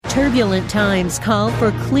Turbulent times call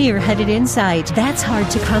for clear-headed insight. That's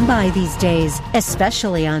hard to come by these days,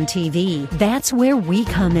 especially on TV. That's where we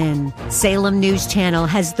come in. Salem News Channel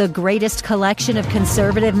has the greatest collection of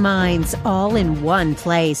conservative minds all in one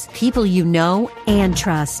place. People you know and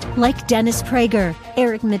trust, like Dennis Prager,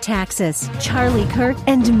 Eric Metaxas, Charlie Kirk,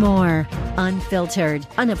 and more. Unfiltered,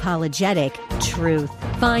 unapologetic truth.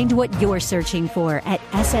 Find what you're searching for at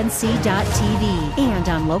snc.tv and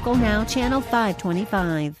on Local Now, Channel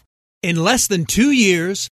 525. In less than 2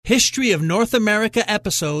 years, History of North America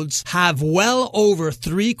episodes have well over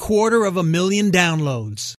 750,000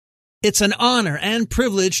 downloads. It's an honor and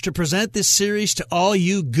privilege to present this series to all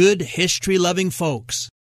you good history-loving folks.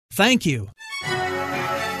 Thank you.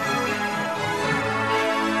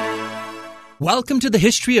 Welcome to the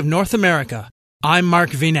History of North America. I'm Mark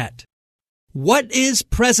Vinette. What is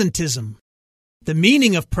presentism? The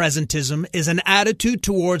meaning of presentism is an attitude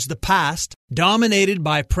towards the past dominated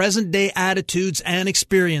by present-day attitudes and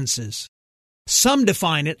experiences. Some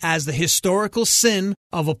define it as the historical sin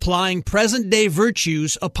of applying present-day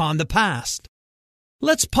virtues upon the past.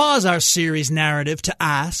 Let's pause our series narrative to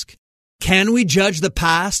ask, can we judge the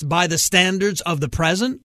past by the standards of the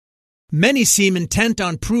present? Many seem intent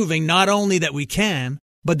on proving not only that we can,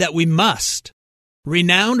 but that we must.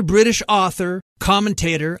 Renowned British author,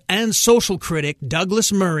 commentator, and social critic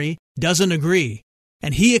Douglas Murray doesn't agree,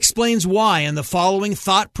 and he explains why in the following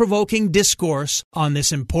thought-provoking discourse on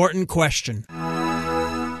this important question.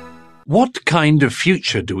 What kind of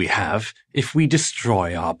future do we have if we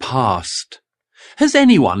destroy our past? Has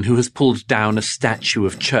anyone who has pulled down a statue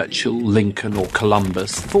of Churchill, Lincoln, or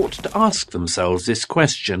Columbus thought to ask themselves this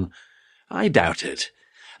question? I doubt it.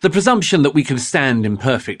 The presumption that we can stand in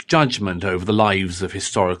perfect judgment over the lives of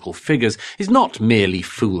historical figures is not merely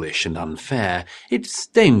foolish and unfair, it's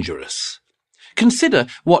dangerous. Consider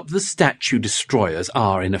what the statue destroyers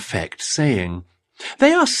are in effect saying.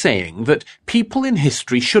 They are saying that people in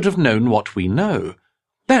history should have known what we know.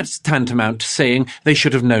 That's tantamount to saying they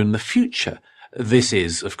should have known the future. This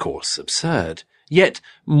is, of course, absurd. Yet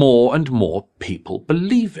more and more people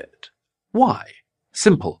believe it. Why?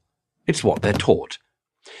 Simple. It's what they're taught.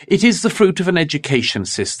 It is the fruit of an education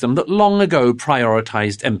system that long ago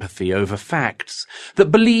prioritized empathy over facts,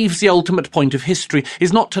 that believes the ultimate point of history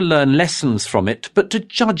is not to learn lessons from it, but to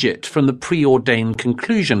judge it from the preordained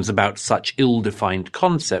conclusions about such ill-defined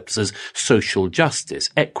concepts as social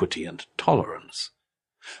justice, equity, and tolerance.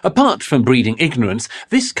 Apart from breeding ignorance,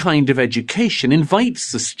 this kind of education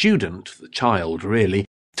invites the student, the child really,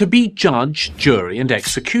 to be judge, jury, and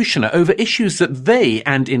executioner over issues that they,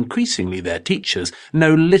 and increasingly their teachers,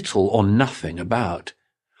 know little or nothing about.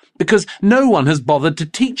 Because no one has bothered to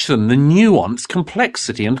teach them the nuance,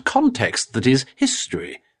 complexity, and context that is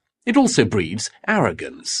history. It also breeds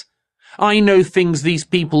arrogance. I know things these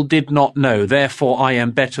people did not know, therefore I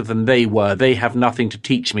am better than they were, they have nothing to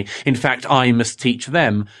teach me, in fact I must teach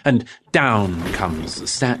them, and down comes the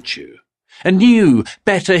statue. A new,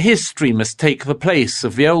 better history must take the place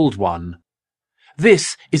of the old one.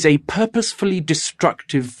 This is a purposefully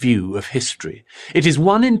destructive view of history. It is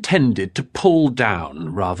one intended to pull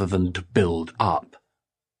down rather than to build up.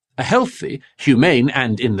 A healthy, humane,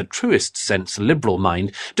 and in the truest sense liberal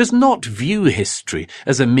mind does not view history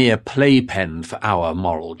as a mere playpen for our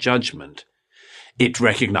moral judgment. It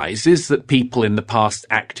recognizes that people in the past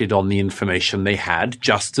acted on the information they had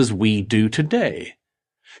just as we do today.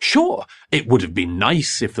 Sure, it would have been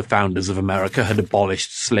nice if the founders of America had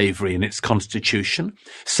abolished slavery in its constitution.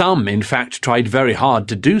 Some, in fact, tried very hard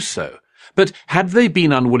to do so. But had they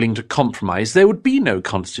been unwilling to compromise, there would be no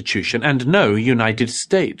constitution and no United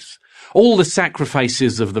States. All the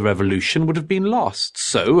sacrifices of the Revolution would have been lost.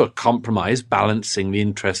 So a compromise balancing the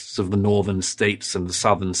interests of the northern states and the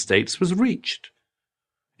southern states was reached.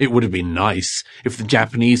 It would have been nice if the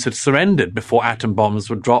Japanese had surrendered before atom bombs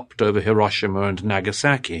were dropped over Hiroshima and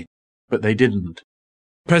Nagasaki, but they didn't.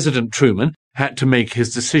 President Truman had to make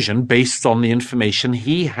his decision based on the information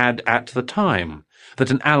he had at the time, that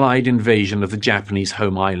an Allied invasion of the Japanese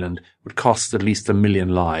home island would cost at least 1 million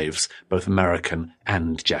lives, both American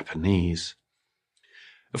and Japanese.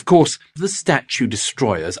 Of course, the statue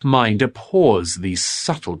destroyer's mind abhors these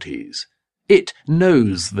subtleties. It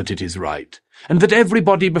knows that it is right, and that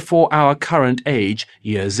everybody before our current age,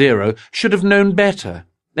 year zero, should have known better.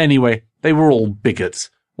 Anyway, they were all bigots.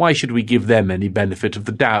 Why should we give them any benefit of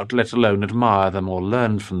the doubt, let alone admire them or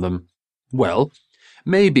learn from them? Well,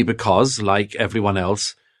 maybe because, like everyone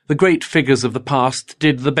else, the great figures of the past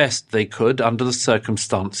did the best they could under the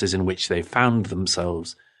circumstances in which they found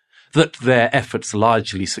themselves. That their efforts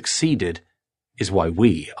largely succeeded is why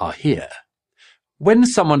we are here. When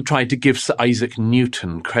someone tried to give Sir Isaac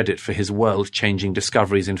Newton credit for his world-changing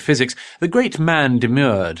discoveries in physics, the great man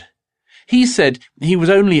demurred. He said he was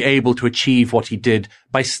only able to achieve what he did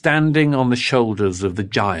by standing on the shoulders of the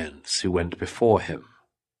giants who went before him.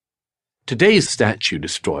 Today's statue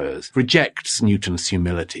destroyers rejects Newton's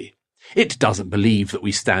humility. It doesn't believe that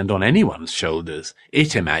we stand on anyone's shoulders.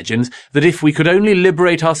 It imagines that if we could only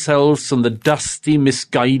liberate ourselves from the dusty,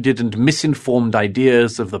 misguided and misinformed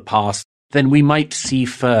ideas of the past, then we might see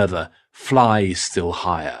further, fly still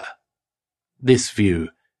higher. This view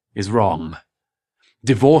is wrong.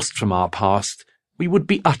 Divorced from our past, we would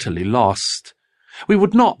be utterly lost. We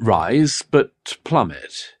would not rise, but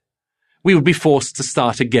plummet. We would be forced to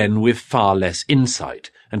start again with far less insight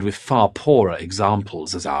and with far poorer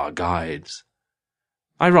examples as our guides.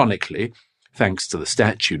 Ironically, thanks to the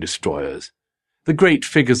statue destroyers, the great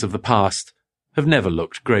figures of the past have never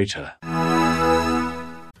looked greater.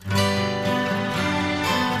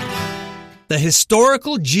 The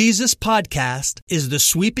Historical Jesus Podcast is the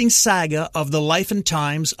sweeping saga of the life and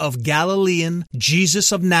times of Galilean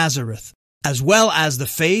Jesus of Nazareth, as well as the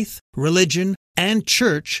faith, religion, and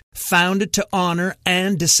church founded to honor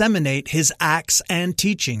and disseminate his acts and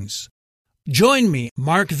teachings. Join me,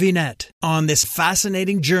 Mark Vinette, on this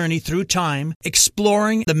fascinating journey through time,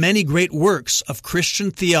 exploring the many great works of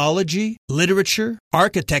Christian theology, literature,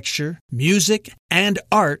 architecture, music, and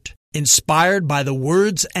art inspired by the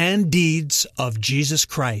words and deeds of Jesus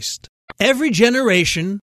Christ. Every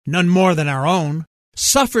generation, none more than our own,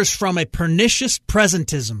 suffers from a pernicious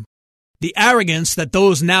presentism, the arrogance that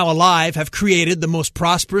those now alive have created the most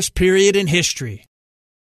prosperous period in history.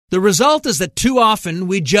 The result is that too often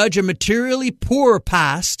we judge a materially poor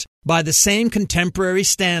past by the same contemporary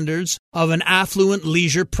standards of an affluent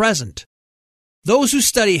leisure present. Those who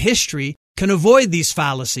study history can avoid these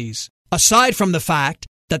fallacies, aside from the fact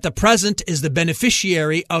that the present is the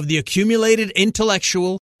beneficiary of the accumulated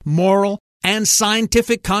intellectual, moral, and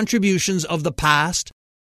scientific contributions of the past.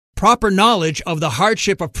 Proper knowledge of the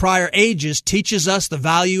hardship of prior ages teaches us the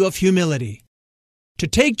value of humility. To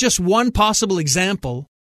take just one possible example,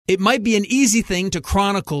 it might be an easy thing to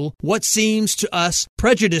chronicle what seems to us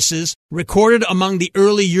prejudices recorded among the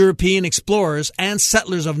early European explorers and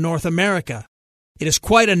settlers of North America. It is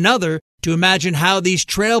quite another to imagine how these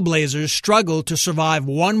trailblazers struggled to survive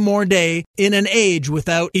one more day in an age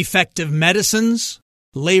without effective medicines,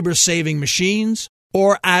 labor-saving machines,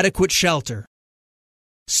 or adequate shelter.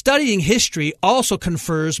 Studying history also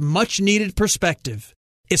confers much-needed perspective.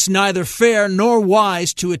 It's neither fair nor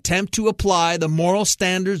wise to attempt to apply the moral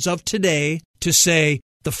standards of today to, say,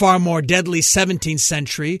 the far more deadly 17th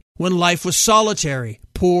century when life was solitary,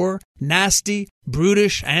 poor, nasty,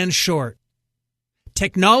 brutish, and short.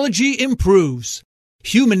 Technology improves.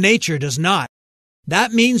 Human nature does not.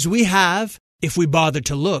 That means we have, if we bother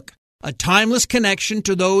to look, a timeless connection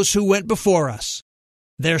to those who went before us.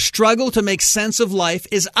 Their struggle to make sense of life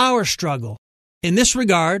is our struggle. In this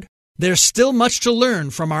regard, there's still much to learn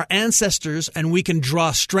from our ancestors, and we can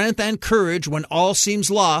draw strength and courage when all seems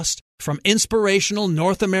lost from inspirational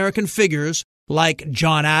North American figures like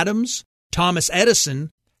John Adams, Thomas Edison,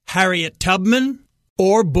 Harriet Tubman,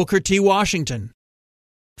 or Booker T. Washington.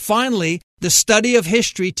 Finally, the study of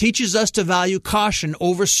history teaches us to value caution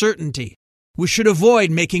over certainty. We should avoid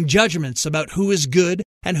making judgments about who is good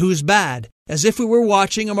and who's bad, as if we were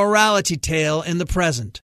watching a morality tale in the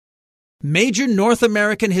present. Major North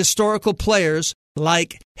American historical players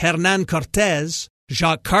like Hernán Cortés,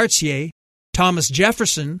 Jacques Cartier, Thomas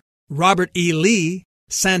Jefferson, Robert E. Lee,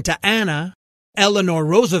 Santa Anna, Eleanor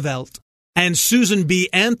Roosevelt, and Susan B.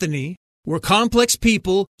 Anthony were complex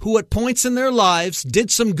people who at points in their lives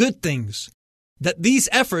did some good things. That these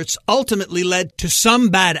efforts ultimately led to some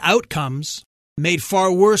bad outcomes, made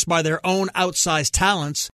far worse by their own outsized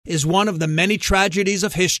talents, is one of the many tragedies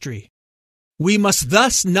of history. We must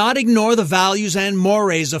thus not ignore the values and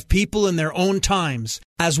mores of people in their own times,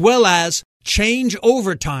 as well as change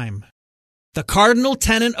over time. The cardinal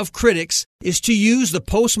tenet of critics is to use the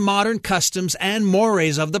postmodern customs and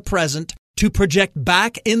mores of the present to project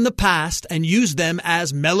back in the past and use them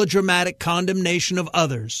as melodramatic condemnation of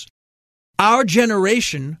others. Our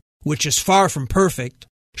generation, which is far from perfect,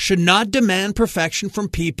 should not demand perfection from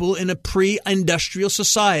people in a pre-industrial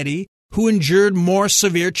society who endured more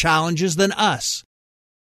severe challenges than us.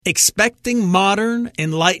 Expecting modern,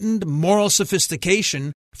 enlightened moral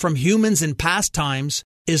sophistication from humans in past times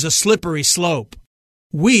is a slippery slope.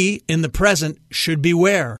 We, in the present, should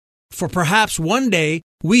beware, for perhaps one day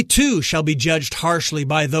we too shall be judged harshly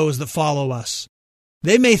by those that follow us.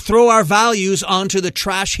 They may throw our values onto the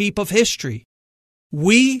trash heap of history.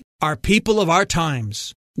 We are people of our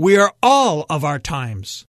times. We are all of our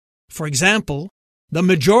times. For example, the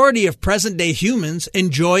majority of present-day humans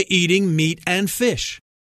enjoy eating meat and fish.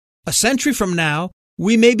 A century from now,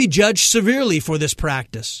 we may be judged severely for this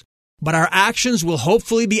practice, but our actions will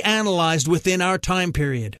hopefully be analyzed within our time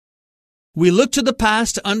period. We look to the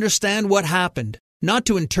past to understand what happened, not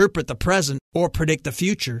to interpret the present or predict the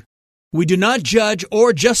future. We do not judge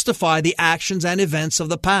or justify the actions and events of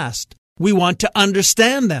the past. We want to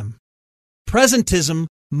understand them. Presentism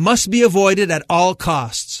must be avoided at all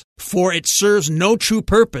costs, for it serves no true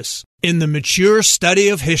purpose in the mature study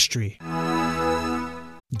of history.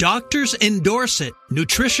 Doctors endorse it,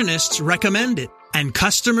 nutritionists recommend it, and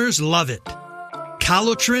customers love it.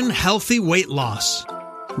 Calotren Healthy Weight Loss.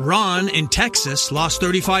 Ron in Texas lost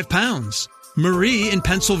 35 pounds. Marie in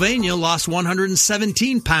Pennsylvania lost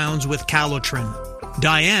 117 pounds with Calotren.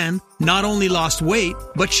 Diane not only lost weight,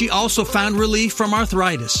 but she also found relief from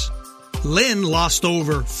arthritis. Lynn lost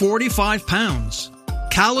over 45 pounds.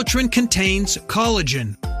 Calotren contains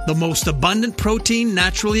collagen, the most abundant protein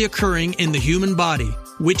naturally occurring in the human body,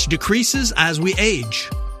 which decreases as we age.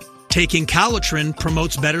 Taking Calotren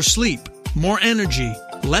promotes better sleep, more energy,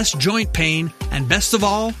 less joint pain, and best of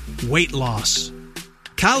all, weight loss.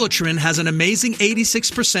 Calotren has an amazing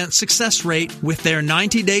 86% success rate with their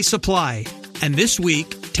 90-day supply. And this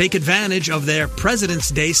week, take advantage of their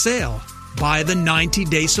President's Day sale. Buy the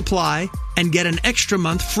 90-day supply and get an extra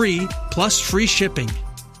month free plus free shipping.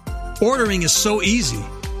 Ordering is so easy.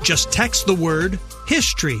 Just text the word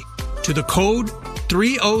HISTORY to the code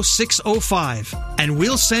 30605 and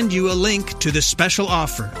we'll send you a link to this special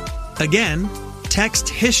offer. Again, text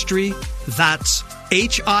HISTORY, that's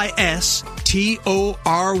HISTORY,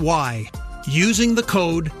 using the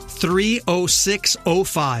code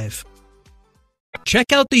 30605.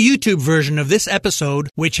 Check out the YouTube version of this episode,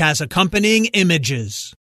 which has accompanying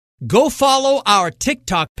images. Go follow our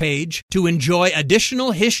TikTok page to enjoy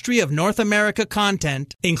additional History of North America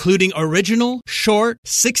content, including original, short,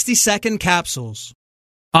 60-second capsules.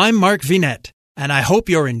 I'm Mark Vinette, and I hope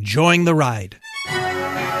you're enjoying the ride.